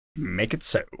Make it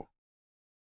so.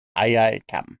 Aye,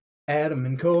 Captain. Adam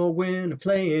and Corwin are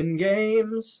playing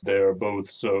games. They're both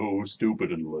so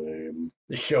stupid and lame.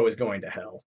 The show is going to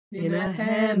hell. In a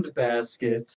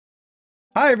handbasket.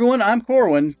 Hi everyone, I'm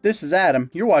Corwin. This is Adam.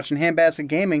 You're watching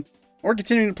HandbasketGaming. We're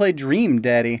continuing to play Dream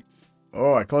Daddy.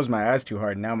 Oh, I closed my eyes too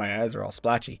hard, and now my eyes are all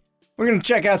splatchy. We're gonna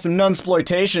check out some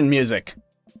nunsploitation music.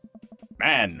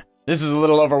 Man, this is a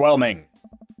little overwhelming.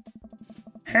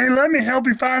 Hey, let me help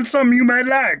you find something you might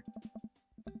like.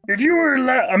 If you were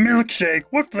a milkshake,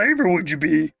 what flavor would you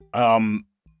be? A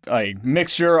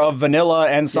mixture of vanilla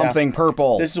and something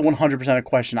purple. This is 100% a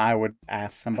question I would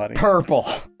ask somebody. Purple.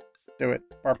 Do it.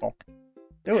 Purple.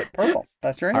 Do it. Purple.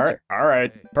 That's your answer. All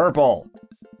right. Purple.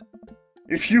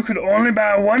 If you could only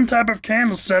buy one type of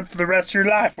candle set for the rest of your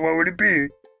life, what would it be?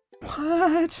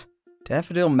 What?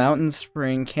 Daffodil Mountain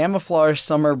Spring, Camouflage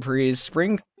Summer Breeze,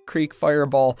 Spring Creek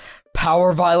Fireball,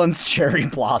 Power Violence Cherry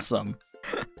Blossom.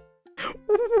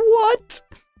 What?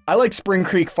 I like Spring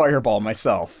Creek Fireball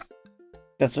myself.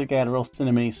 That's like got a real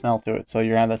cinnamony smell to it, so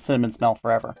you're gonna have that cinnamon smell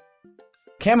forever.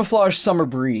 Camouflage Summer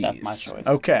Breeze. That's my choice.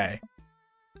 Okay.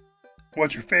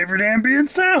 What's your favorite ambient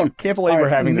sound? Can't believe we're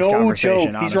having this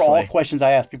conversation, No joke. These are all questions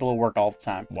I ask people at work all the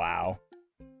time. Wow.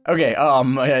 Okay,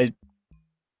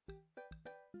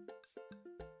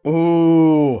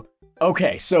 ooh.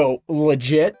 Okay, so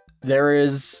legit, there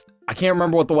is... I can't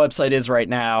remember what the website is right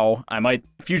now.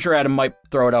 Future Adam might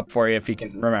throw it up for you if he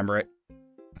can remember it.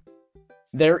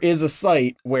 There is a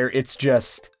site where it's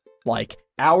just, like,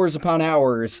 hours upon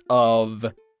hours of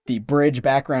the bridge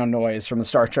background noise from the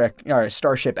Starship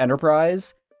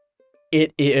Enterprise.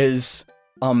 It is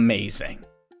amazing.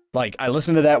 Like, I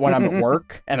listen to that when I'm at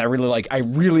work, and I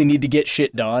really need to get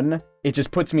shit done. It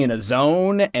just puts me in a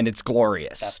zone, and it's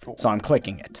glorious. That's cool. So I'm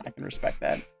clicking it. I can respect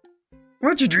that.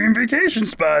 What's your dream vacation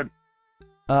spot?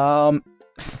 I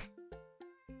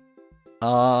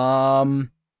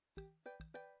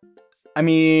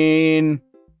mean...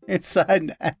 It's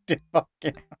an active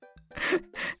fucking...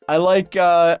 I like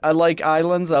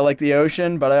islands, I like the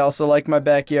ocean, but I also like my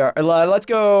backyard. Let's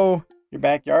go... Your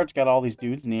backyard's got all these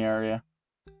dudes in the area.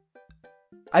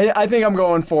 I think I'm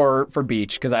going for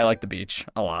beach, because I like the beach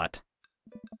a lot.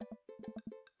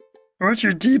 What's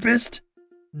your deepest,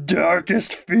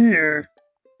 darkest fear?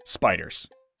 Spiders.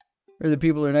 Or the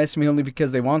people who are nice to me only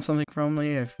because they want something from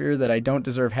me. I fear that I don't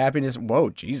deserve happiness. Whoa,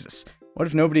 Jesus. What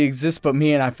if nobody exists but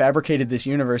me and I fabricated this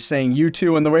universe saying you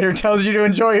too when the waiter tells you to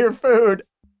enjoy your food?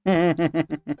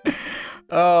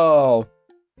 Oh.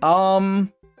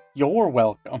 You're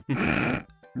welcome.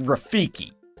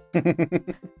 Rafiki.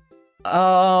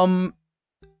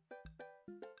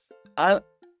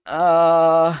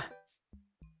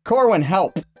 Corwin,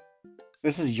 help.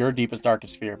 This is your deepest,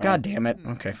 darkest fear, man. God damn it.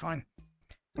 Okay, fine.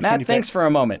 Which one Matt, you thanks pick? for a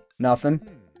moment. Nothing.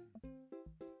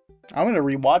 I'm gonna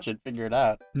rewatch it, figure it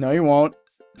out. No, you won't.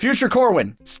 Future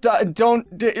Corwin,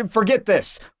 forget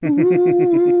this.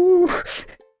 Ooh.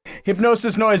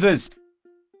 Hypnosis noises.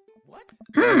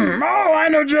 Oh, I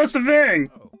know just the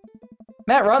thing.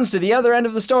 Matt runs to the other end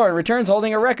of the store and returns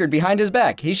holding a record behind his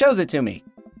back. He shows it to me.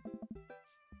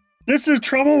 This is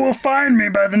Trouble Will Find Me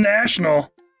by The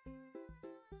National.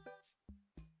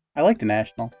 I like The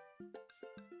National.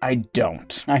 I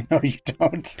don't. I know you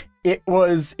don't. It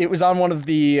was on one of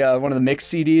the mix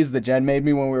CDs that Jen made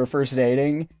me when we were first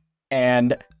dating,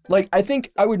 and like I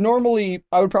think I would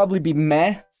probably be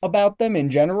meh about them in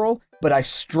general, but I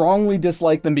strongly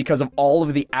dislike them because of all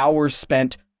of the hours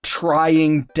spent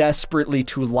trying desperately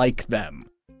to like them.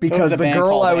 Because the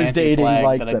girl I was dating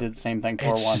liked them. I did the same thing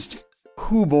for once.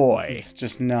 Hoo boy. It's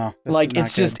just no. Like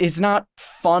it's not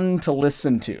fun to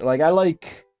listen to. Like I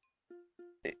like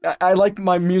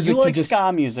my music. You like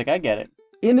ska music, I get it.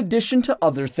 In addition to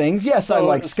other things, yes, I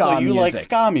like ska music. So you like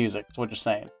ska music, is what you're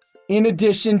saying. In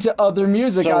addition to other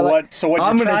music, so I like... So what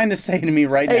you're trying to say to me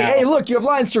right now... Hey, look, you have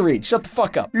lines to read. Shut the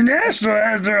fuck up. National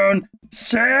has their own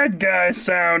sad guy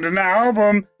sound, an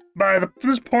album by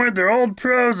this point they're old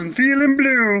pros and feeling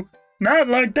blue. Not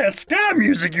like that ska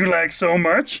music you like so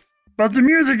much, but the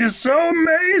music is so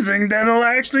amazing that it'll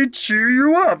actually cheer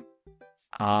you up.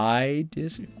 I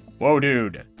disagree. Whoa,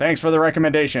 dude. Thanks for the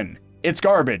recommendation. It's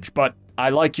garbage, but I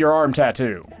like your arm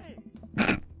tattoo.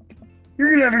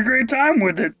 You're gonna have a great time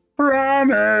with it.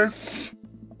 Promise.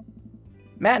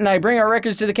 Matt and I bring our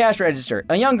records to the cash register.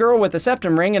 A young girl with a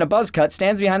septum ring and a buzz cut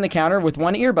stands behind the counter with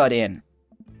one earbud in.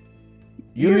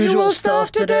 Usual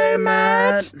stuff today,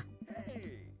 Matt.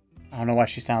 I don't know why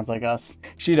she sounds like us.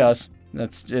 She does.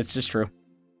 It's just true.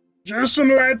 Just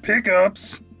some light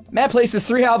pickups. Matt places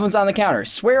 3 albums on the counter.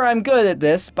 Swear I'm Good at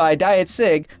This by Diet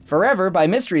Sig, Forever by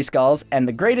Mystery Skulls, and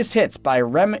The Greatest Hits by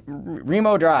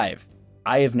Remo Drive.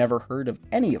 I have never heard of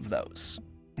any of those.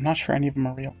 I'm not sure any of them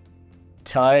are real.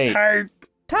 Tight.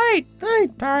 Tight.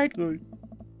 Tight.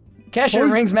 Cashier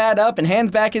rings Matt up and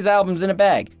hands back his albums in a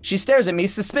bag. She stares at me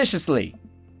suspiciously.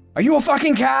 Are you a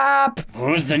fucking cop?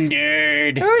 Who's the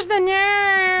nerd? Who's the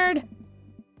nerd?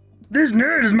 This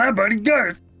nerd is my buddy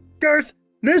Garth. Garth,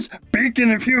 this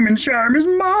beacon of human charm is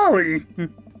Molly.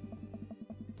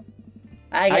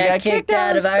 I got kicked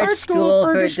out of art school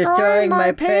for destroying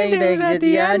my paintings at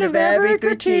the end of every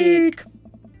critique.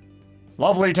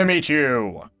 Lovely to meet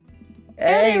you.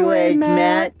 Anyway,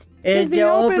 Matt, is the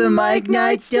open mic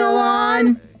night still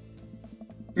on?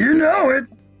 You know it.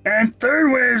 And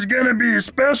Third Wave's gonna be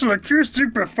special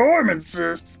acoustic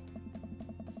performances.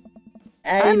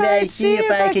 I might see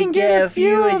if I can get a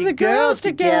few of the girls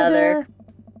together.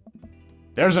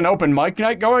 There's an open mic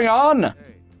night going on?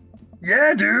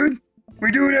 Yeah, dude.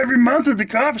 We do it every month at the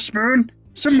Coffee Spoon.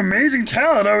 Some amazing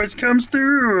talent always comes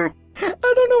through. I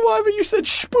don't know why, but you said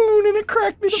spoon and it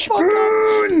cracked me the fuck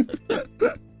up.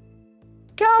 Spoon!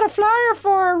 Got a flyer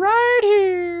for it right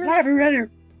here. Live right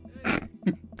here.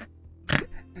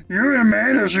 You and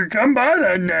Amanda should come by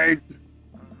that night.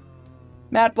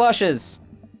 Matt blushes.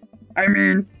 I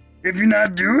mean, if you're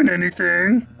not doing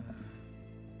anything.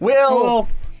 Will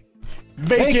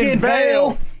Bacon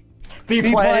Vale be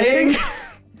playing?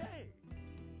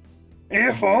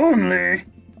 If only.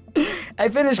 I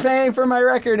finish paying for my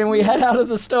record and we head out of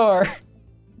the store.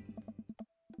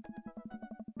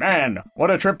 Man,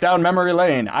 what a trip down memory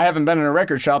lane. I haven't been in a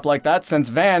record shop like that since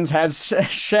Vans had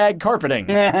shag carpeting.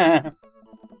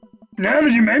 Now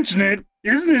that you mention it,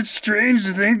 isn't it strange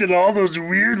to think that all those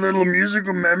weird little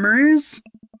musical memories?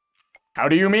 How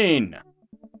do you mean?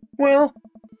 Well,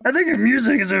 I think of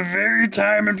music as a very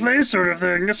time and place sort of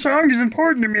thing. A song is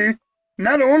important to me.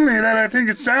 Not only that I think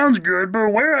it sounds good, but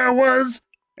where I was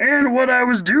and what I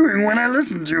was doing when I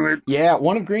listened to it. Yeah,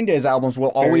 one of Green Day's albums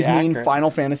will Very always mean accurate. Final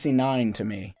Fantasy IX to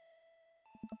me.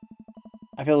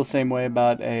 I feel the same way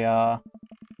about a,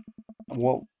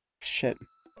 whoa, shit.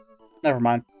 Never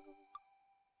mind.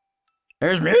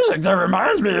 There's music that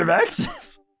reminds me of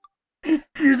exes.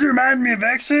 You remind me of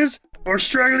exes, or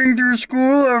struggling through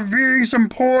school, or being some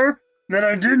poor that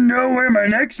I didn't know where my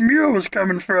next meal was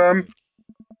coming from.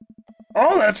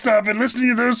 All that stuff and listening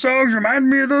to those songs remind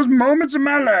me of those moments in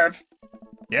my life.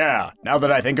 Yeah, now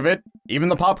that I think of it, even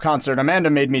the pop concert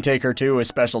Amanda made me take her to is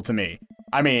special to me.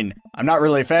 I mean, I'm not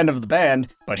really a fan of the band,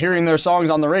 but hearing their songs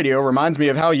on the radio reminds me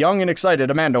of how young and excited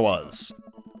Amanda was.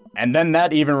 And then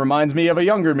that even reminds me of a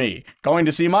younger me, going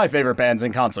to see my favorite bands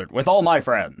in concert with all my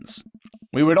friends.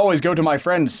 We would always go to my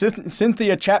friend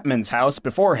Cynthia Chapman's house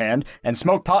beforehand and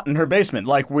smoke pot in her basement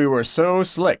like we were so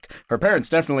slick. Her parents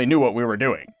definitely knew what we were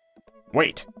doing.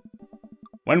 Wait.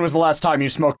 When was the last time you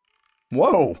smoked?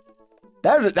 Whoa.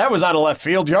 That was out of left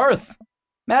field, Yarth.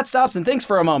 Matt stops and thinks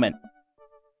for a moment.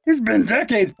 It's been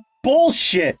decades.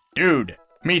 Bullshit! Dude,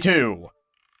 me too.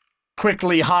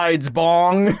 Quickly hides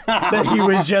bong that he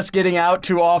was just getting out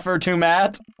to offer to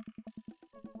Matt.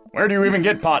 Where do you even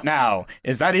get pot now?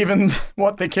 Is that even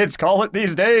what the kids call it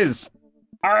these days?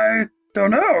 I don't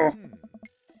know.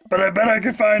 But I bet I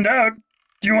could find out.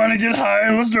 Do you want to get high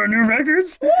and listen to our new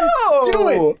records? Whoa! Do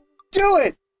it! Do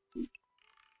it!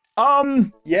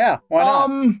 Yeah, why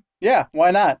not? Yeah,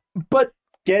 why not? But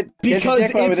Get because your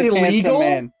dick wet with it's this handsome illegal?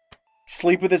 man.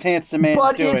 Sleep with this handsome man.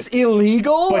 but Do it's it.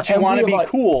 illegal. But you and want to we be have a-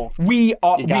 cool. We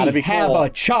gotta be have cool. a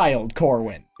child,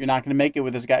 Corwin. You're not going to make it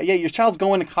with this guy. Yeah, your child's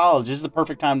going to college. This is the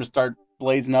perfect time to start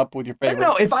blazing up with your favorite.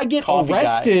 No, if I get coffee guy.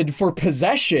 arrested for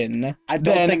possession, I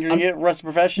don't then think you're going to get arrested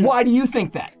for profession. Why do you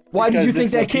think that? Why did Because you this think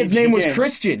is a that kid's PG name was game.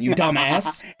 Christian, you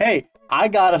dumbass? Hey, I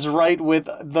got us right with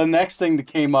the next thing that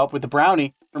came up with the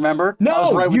brownie. Remember? No, I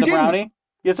was right with you the didn't. brownie.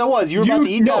 Yes, I was. You were about to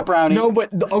eat that brownie. No,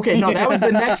 but okay, no, that was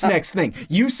the next thing.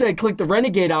 You said click the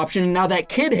renegade option, and now that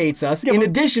kid hates us. Yeah, in but-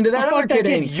 addition to that But other fuck that kid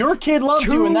kid. hating. Your kid loves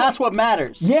you, True. and that's what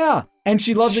matters. Yeah, and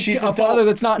she loves She's a father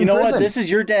that's not in You know prison. what? This is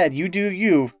your dad. You do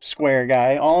you, square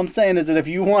guy. All I'm saying is that if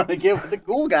you want to get with the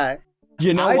cool guy,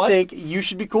 You know I what? think you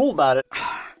should be cool about it.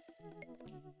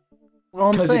 Well,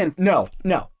 I'm 'Cause saying. it's- no.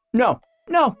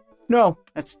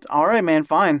 That's all right, man.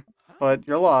 Fine, but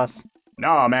your loss.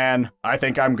 Nah, man, I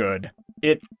think I'm good.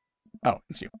 Oh,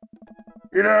 it's you.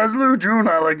 It has Lou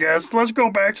Juvenile, I guess. Let's go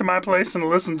back to my place and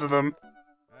listen to them.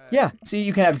 Yeah, see,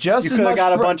 you can have just You as could have much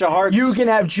got a bunch of hearts. You can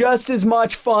have just as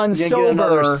much fun You can get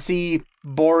another sober. C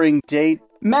boring date.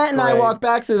 Matt and I Great. walk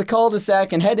back through the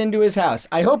cul-de-sac and head into his house.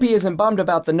 I hope he isn't bummed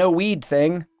about the no weed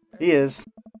thing. He is.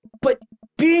 But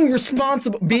being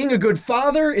responsible, being a good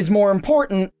father is more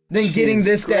important than getting She's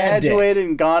this dad dick. graduated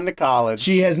and gone to college.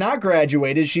 She has not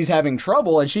graduated, she's having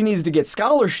trouble, and she needs to get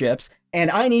scholarships, and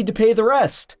I need to pay the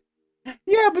rest.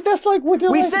 Yeah, but that's like with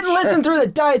your We life sit and listen insurance. through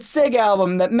the Diet Sig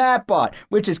album that Matt bought,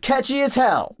 which is catchy as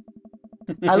hell.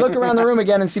 I look around the room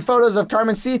again and see photos of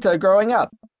Carmencita growing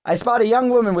up. I spot a young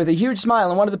woman with a huge smile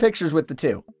in one of the pictures with the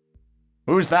two.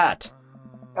 Who's that?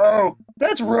 Oh,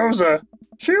 that's Rosa.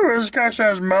 She was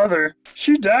Kasha's mother.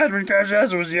 She died when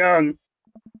Kasha was young.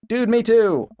 Dude, me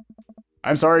too.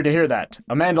 I'm sorry to hear that.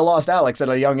 Amanda lost Alex at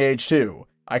a young age too.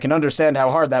 I can understand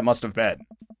how hard that must have been.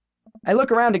 I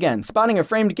look around again, spotting a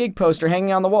framed gig poster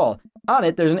hanging on the wall. On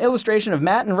it, there's an illustration of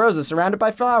Matt and Rosa surrounded by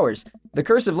flowers. The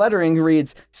cursive lettering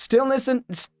reads, Stillness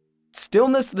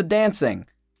the Dancing.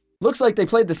 Looks like they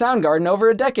played the Soundgarden over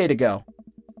a decade ago.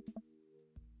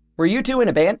 Were you two in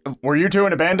a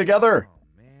band together?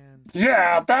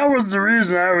 Yeah, that was the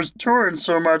reason I was touring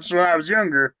so much when I was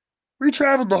younger. We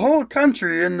traveled the whole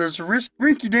country in this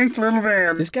rinky-dink little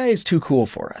van. This guy is too cool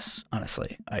for us,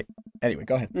 honestly. Anyway,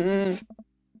 go ahead.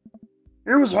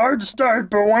 It was hard to start,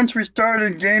 but once we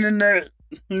started gaining that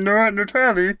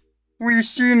neutrality, we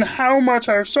seen how much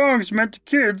our songs meant to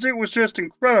kids. It was just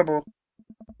incredible.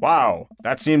 Wow,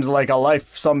 that seems like a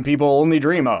life some people only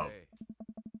dream of.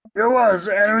 It was,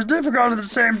 and it was difficult at the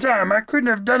same time. I couldn't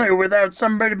have done it without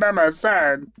somebody by my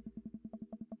side.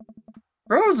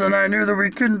 Rose and I knew that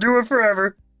we couldn't do it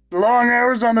forever. The long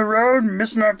hours on the road,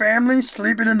 missing our family,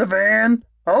 sleeping in the van,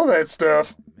 all that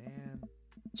stuff.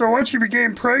 So once she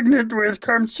became pregnant with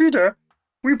Carmencita,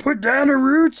 we put down her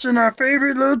roots in our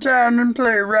favorite little town and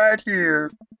play right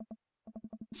here.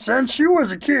 Since she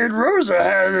was a kid, Rosa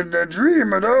had a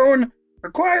dream of own a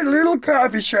quiet little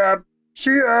coffee shop.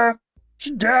 She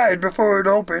died before it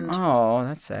opened. Oh,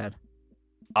 that's sad.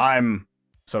 I'm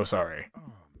so sorry.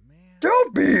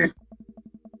 Don't be.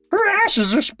 Her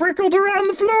ashes are sprinkled around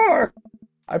the floor.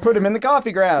 I put him in the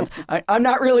coffee grounds. I'm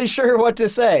not really sure what to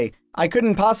say. I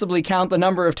couldn't possibly count the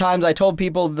number of times I told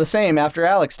people the same after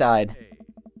Alex died.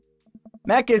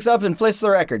 Matt gets up and flips the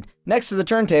record. Next to the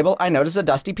turntable, I notice a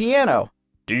dusty piano.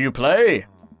 Do you play?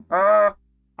 I'm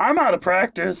out of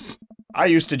practice. I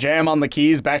used to jam on the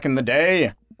keys back in the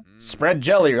day. Spread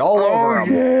jelly all over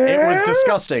them. Yeah? It was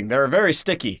disgusting. They were very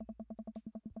sticky.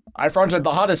 I fronted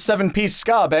the hottest 7-piece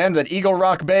ska band that Eagle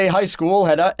Rock Bay High School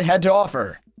had to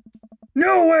offer.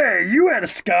 No way, you had a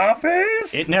ska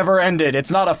phase? It never ended.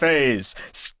 It's not a phase.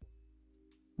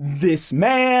 This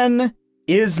man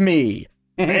is me.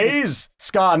 Phase?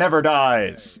 Ska never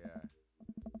dies.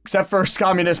 Except for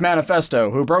Communist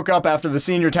Manifesto, who broke up after the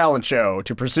senior talent show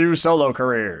to pursue solo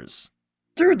careers.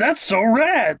 Dude, that's so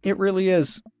rad. It really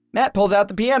is. Matt pulls out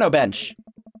the piano bench.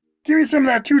 Give me some of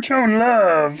that two-tone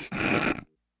love.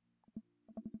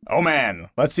 Oh man,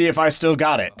 let's see if I still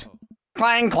got it.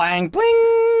 Clang, clang,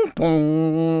 bling,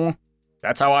 boom.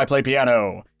 That's how I play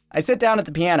piano. I sit down at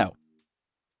the piano.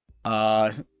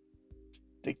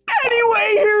 Anyway,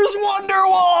 here's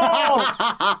Wonderwall!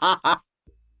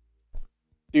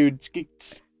 Dude,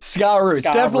 Ska roots,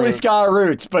 Ska definitely roots. ska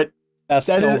roots, but that's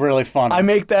that so is- really funny. I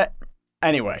make that...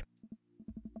 Anyway.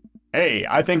 Hey,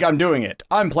 I think I'm doing it.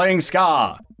 I'm playing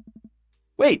ska.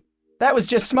 Wait, that was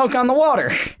just Smoke on the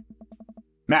Water.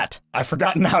 Matt, I've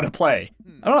forgotten how to play.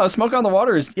 I don't know, Smoke on the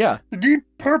Water is... yeah. The deep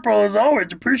purple is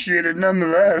always appreciated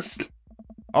nonetheless.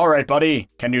 All right, buddy.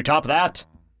 Can you top that?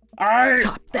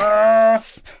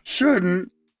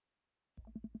 Shouldn't.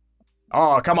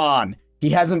 Oh, come on. He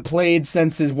hasn't played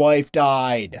since his wife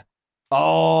died.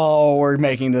 Oh, we're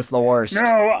making this the worst.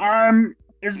 No,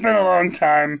 it's been a long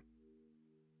time.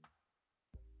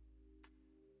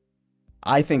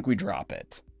 I think we drop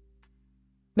it.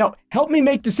 No, help me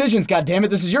make decisions, goddammit.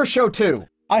 This is your show, too.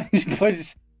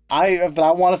 but I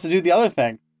want us to do the other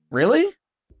thing. Really?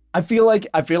 I feel like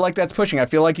that's pushing. I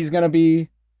feel like he's gonna be...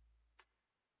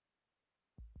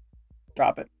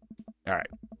 Drop it. All right.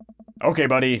 Okay,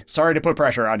 buddy. Sorry to put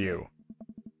pressure on you.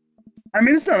 I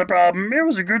mean, it's not a problem. It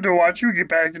was good to watch you get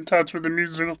back in touch with the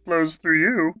musical flows through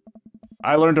you.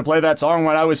 I learned to play that song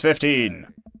when I was 15.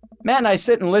 Matt and I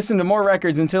sit and listen to more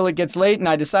records until it gets late and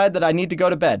I decide that I need to go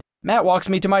to bed. Matt walks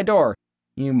me to my door.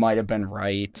 You might have been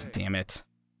right. Damn it.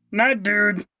 Night,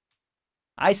 dude.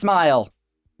 I smile.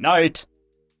 Night.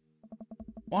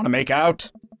 Want to make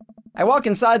out? I walk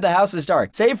inside. The house is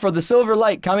dark, save for the silver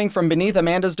light coming from beneath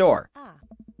Amanda's door.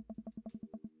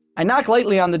 I knock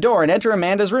lightly on the door and enter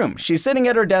Amanda's room. She's sitting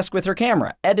at her desk with her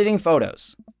camera, editing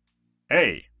photos.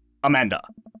 Hey, Amanda.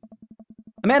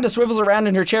 Amanda swivels around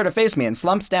in her chair to face me and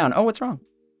slumps down. Oh, what's wrong?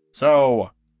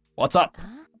 So, what's up?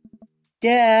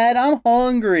 Dad, I'm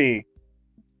hungry.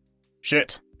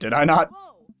 Shit, did I not?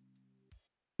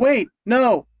 Wait,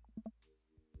 no.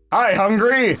 Hi,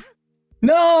 hungry.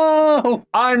 No!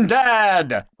 I'm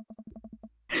Dad.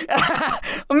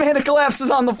 Amanda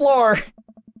collapses on the floor.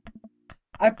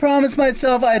 I promised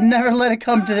myself I'd never let it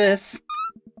come to this.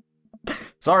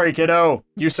 Sorry, kiddo.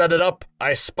 You set it up,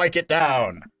 I spike it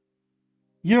down.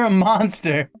 You're a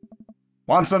monster.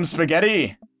 Want some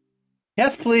spaghetti?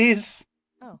 Yes, please.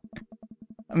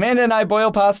 Amanda and I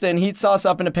boil pasta and heat sauce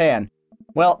up in a pan.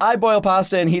 Well, I boil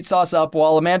pasta and heat sauce up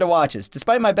while Amanda watches.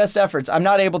 Despite my best efforts, I'm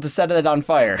not able to set it on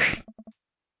fire.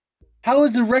 How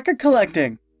is the record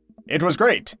collecting? It was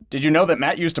great. Did you know that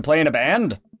Matt used to play in a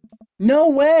band? No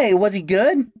way. Was he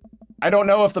good? I don't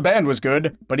know if the band was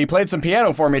good, but he played some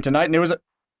piano for me tonight and it was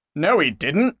No, he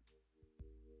didn't.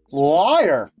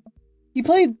 Liar. He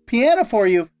played piano for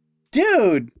you.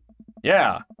 Dude.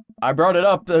 Yeah. I brought it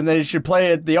up and they should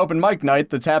play at the open mic night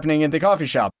that's happening at the coffee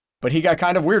shop, but he got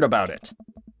kind of weird about it.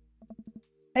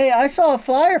 Hey, I saw a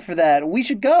flyer for that. We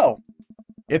should go.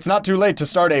 It's not too late to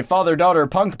start a father-daughter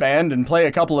punk band and play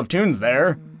a couple of tunes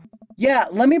there. Yeah,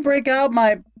 let me break out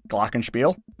my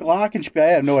Glockenspiel. Glockenspiel.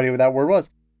 I have no idea what that word was.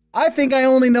 I think I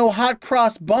only know hot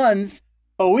cross buns,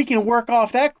 but we can work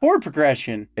off that chord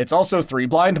progression. It's also Three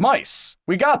Blind Mice.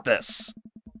 We got this.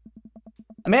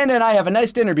 Amanda and I have a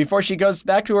nice dinner before she goes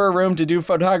back to her room to do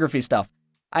photography stuff.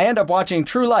 I end up watching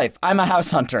True Life. I'm a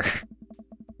house hunter.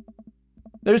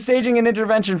 They're staging an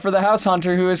intervention for the house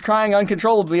hunter who is crying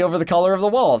uncontrollably over the color of the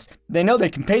walls. They know they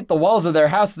can paint the walls of their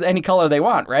house with any color they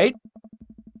want, right?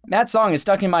 That song is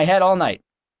stuck in my head all night.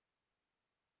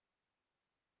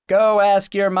 Go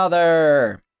ask your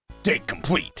mother. Take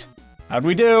complete. How'd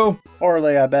we do?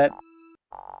 Orally, I bet.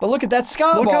 But look at that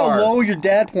ska Look bar. how low your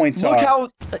dad points are. Look how...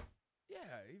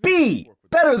 B!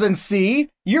 Better than C!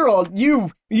 You're all...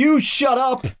 You shut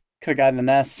up! Could've gotten an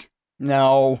S.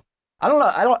 No. I don't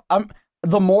know.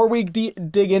 The more we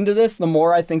dig into this, the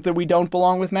more I think that we don't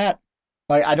belong with Matt.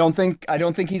 Like, I don't think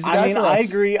he's the guy for us. I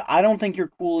agree. I don't think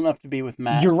you're cool enough to be with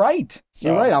Matt. You're right. So,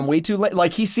 You're right. I'm way too late.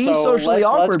 Like, he seems socially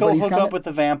awkward, but he's let's go kind hook up with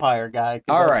the vampire guy. 'Cause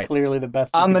all that's right. clearly the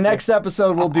best. On the next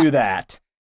episode, we'll do that.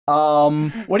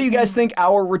 What do you guys think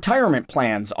our retirement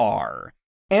plans are?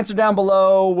 Answer down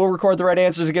below. We'll record the right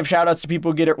answers and give shout-outs to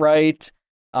people who get it right.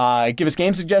 Give us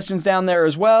game suggestions down there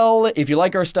as well. If you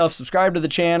like our stuff, subscribe to the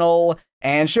channel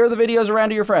and share the videos around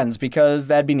to your friends because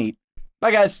that'd be neat.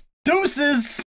 Bye, guys. Deuces!